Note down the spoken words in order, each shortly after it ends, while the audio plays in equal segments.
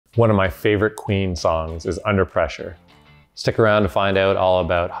One of my favorite Queen songs is Under Pressure. Stick around to find out all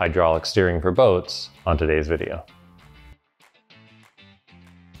about hydraulic steering for boats on today's video.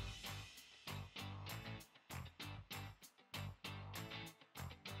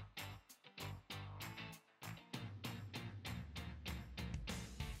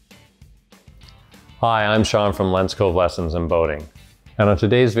 Hi, I'm Sean from Cove Lessons in Boating. And on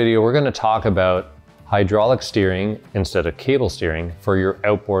today's video, we're going to talk about hydraulic steering instead of cable steering for your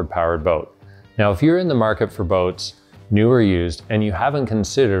outboard powered boat. Now, if you're in the market for boats, new or used, and you haven't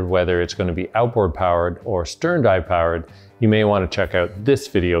considered whether it's going to be outboard powered or sterndrive powered, you may want to check out this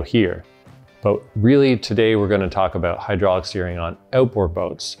video here. But really today we're going to talk about hydraulic steering on outboard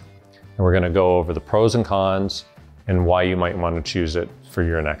boats. And we're going to go over the pros and cons and why you might want to choose it for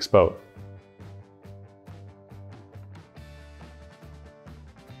your next boat.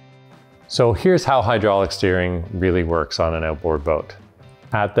 So here's how hydraulic steering really works on an outboard boat.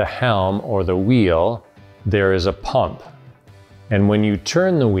 At the helm or the wheel, there is a pump. And when you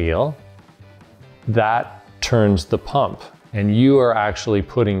turn the wheel, that turns the pump. And you are actually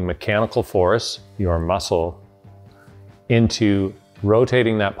putting mechanical force, your muscle, into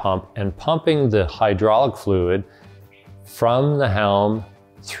rotating that pump and pumping the hydraulic fluid from the helm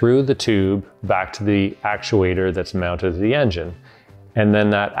through the tube back to the actuator that's mounted to the engine. And then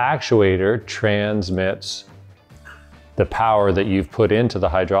that actuator transmits the power that you've put into the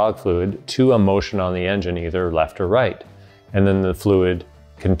hydraulic fluid to a motion on the engine, either left or right. And then the fluid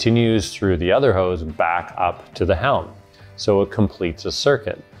continues through the other hose back up to the helm. So it completes a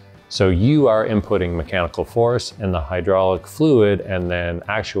circuit. So you are inputting mechanical force, and the hydraulic fluid and then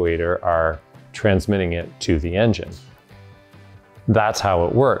actuator are transmitting it to the engine. That's how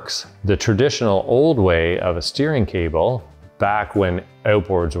it works. The traditional old way of a steering cable, back when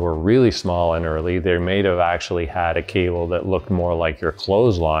outboards were really small and early, they may have actually had a cable that looked more like your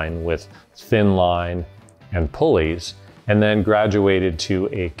clothesline with thin line and pulleys, and then graduated to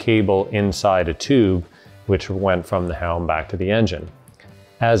a cable inside a tube, which went from the helm back to the engine.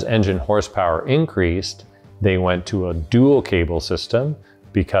 As engine horsepower increased, they went to a dual cable system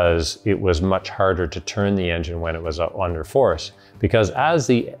because it was much harder to turn the engine when it was under force. Because as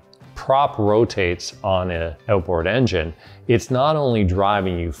the prop rotates on an outboard engine, it's not only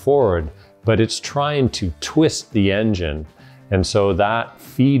driving you forward, but it's trying to twist the engine. And so that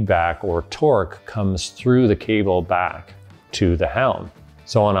feedback or torque comes through the cable back to the helm.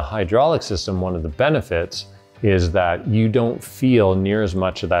 So on a hydraulic system, one of the benefits is that you don't feel near as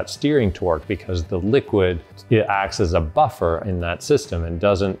much of that steering torque because the liquid, it acts as a buffer in that system and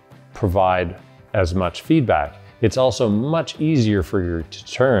doesn't provide as much feedback. It's also much easier for you to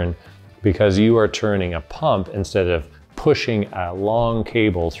turn because you are turning a pump instead of pushing a long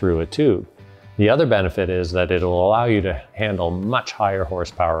cable through a tube. The other benefit is that it'll allow you to handle much higher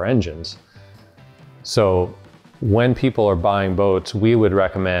horsepower engines. So when people are buying boats, we would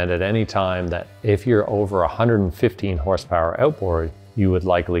recommend at any time that if you're over 115 horsepower outboard, you would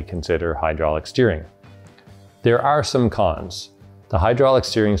likely consider hydraulic steering. There are some cons. The hydraulic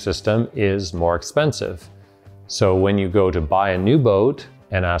steering system is more expensive. So when you go to buy a new boat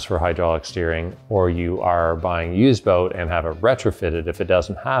and ask for hydraulic steering, or you are buying a used boat and have it retrofitted if it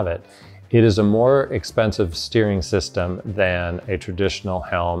doesn't have it, it is a more expensive steering system than a traditional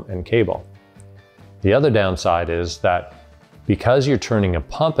helm and cable. The other downside is that because you're turning a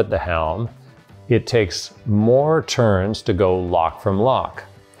pump at the helm, it takes more turns to go lock from lock.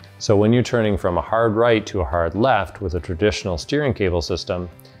 So when you're turning from a hard right to a hard left with a traditional steering cable system,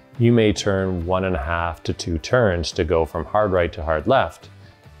 you may turn 1.5 to 2 turns to go from hard right to hard left.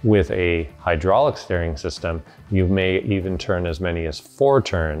 With a hydraulic steering system, you may even turn as many as 4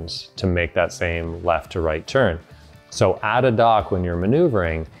 turns to make that same left to right turn. So at a dock when you're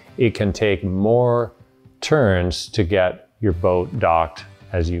maneuvering, it can take more turns to get your boat docked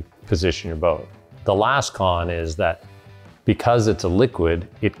as you position your boat. The last con is that because it's a liquid,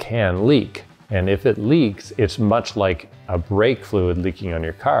 it can leak. And if it leaks, it's much like a brake fluid leaking on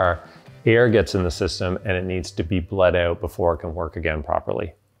your car. Air gets in the system and it needs to be bled out before it can work again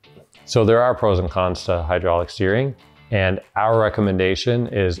properly. So there are pros and cons to hydraulic steering. And our recommendation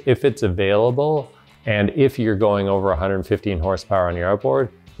is if it's available and if you're going over 115 horsepower on your outboard,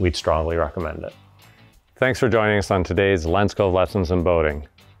 we'd strongly recommend it. Thanks for joining us on today's Cove Lessons in Boating.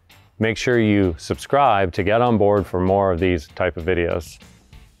 Make sure you subscribe to get on board for more of these type of videos.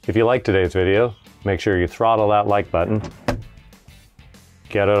 If you like today's video, make sure you throttle that like button,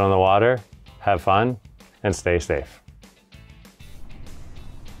 get out on the water, have fun, and stay safe.